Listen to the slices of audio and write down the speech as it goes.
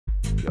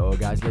Yo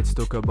guys, let's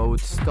talk about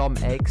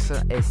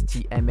STORMX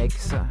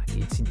STMX.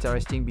 It's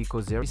interesting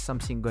because there is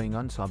something going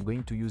on, so I'm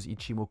going to use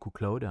Ichimoku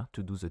Cloud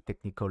to do the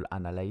technical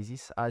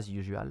analysis as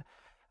usual.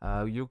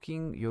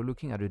 You're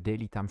looking at a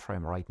daily time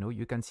frame right now.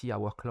 You can see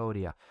our cloud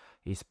here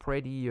is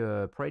pretty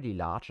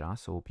large,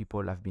 so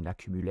people have been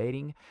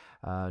accumulating.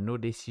 No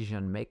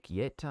decision make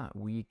yet.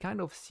 We kind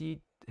of see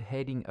it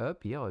heading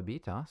up here a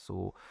bit,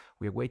 so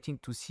we're waiting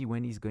to see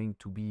when is going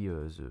to be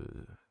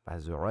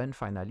the run,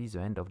 finally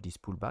the end of this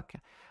pullback.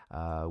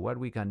 What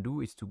we can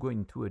do is to go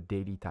into a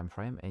daily time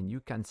frame, and you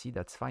can see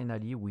that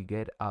finally we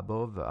get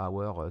above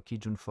our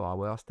Kijun 4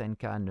 hours 10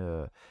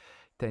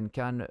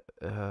 can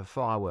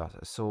 4 hours.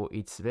 So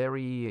it's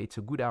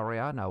a good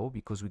area now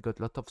because we got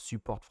a lot of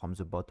support from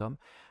the bottom,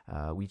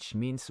 which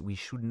means we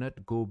should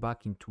not go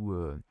back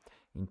into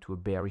a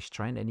bearish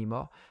trend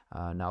anymore.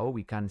 Now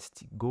we can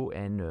go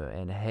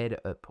and head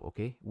up.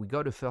 Okay, we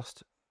got a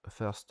first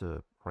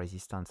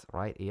resistance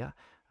right here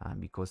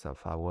because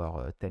of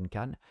our 10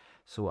 can,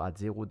 so at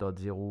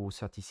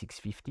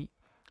 0.03650,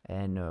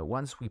 and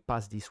once we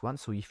pass this one,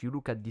 so if you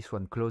look at this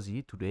one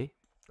closely today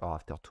or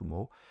after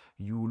tomorrow,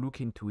 you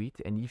look into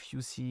it, and if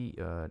you see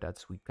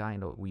that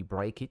we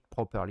break it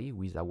properly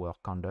with our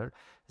candle,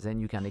 then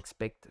you can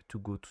expect to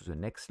go to the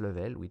next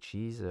level, which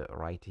is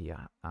right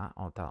here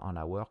on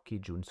our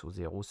Kijun, so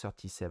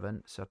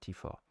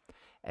 0.3734,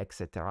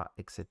 etc,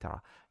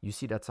 etc. You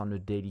see that's on a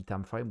daily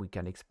time frame. We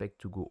can expect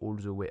to go all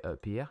the way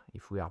up here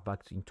if we are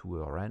back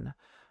into a run,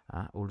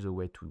 all the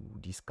way to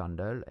this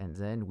candle, and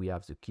then we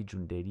have the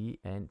Kijun daily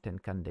and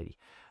Tenkan daily.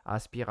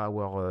 As per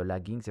our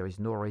lagging, there is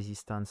no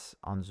resistance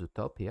on the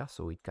top here,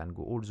 so it can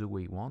go all the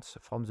way once.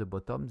 From the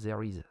bottom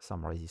there is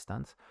some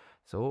resistance,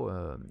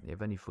 so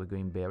even if we're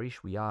going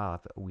bearish, we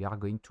are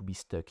going to be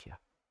stuck here.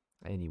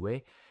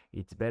 Anyway,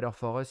 it's better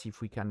for us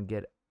if we can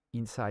get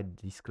inside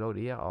this cloud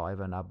here or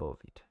even above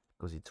it,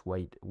 because it's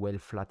well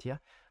flat here.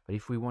 But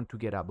if we want to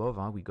get above,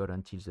 we got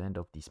until the end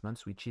of this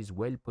month, which is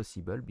well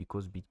possible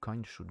because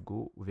Bitcoin should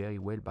go very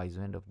well by the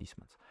end of this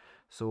month.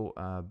 So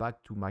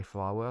back to my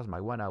 4 hours,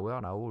 my 1 hour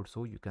now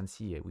also, you can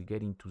see we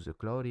get into the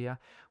cloud here.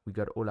 We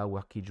got all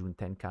our Kijun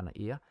 10 can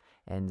here,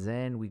 and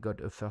then we got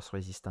a first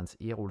resistance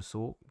here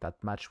also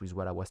that match with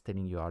what I was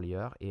telling you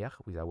earlier here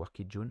with our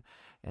Kijun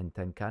and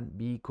 10 can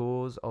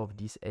because of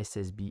this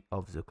SSB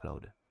of the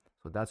cloud.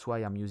 So that's why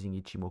I'm using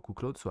Ichimoku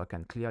Cloud, so I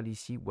can clearly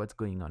see what's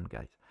going on,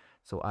 guys.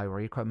 So I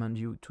recommend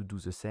you to do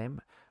the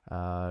same.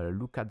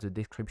 Look at the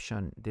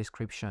description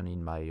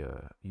in my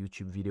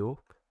YouTube video.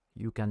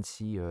 You can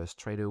see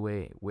straight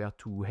away where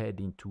to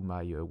head into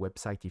my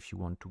website if you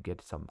want to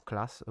get some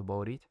class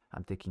about it.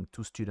 I'm taking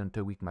 2 students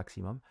a week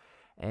maximum.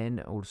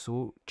 And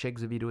also check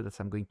the video that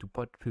I'm going to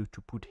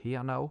put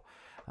here now,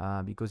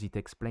 because it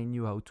explains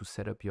you how to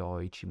set up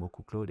your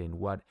Ichimoku Cloud and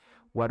what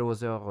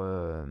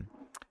other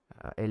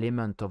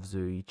element of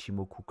the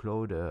Ichimoku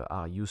Cloud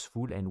are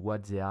useful and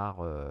what they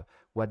are,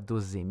 what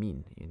does they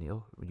mean,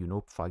 you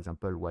know, for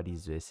example, what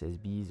is the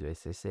SSB, the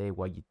SSA,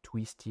 why you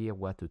twist here,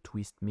 what a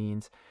twist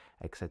means,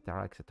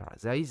 etc, etc.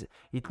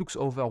 It looks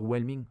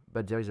overwhelming,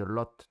 but there is a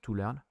lot to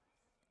learn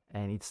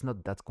and it's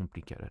not that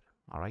complicated.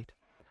 All right,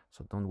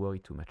 so don't worry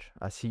too much.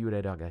 I'll see you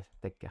later, guys.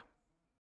 Take care.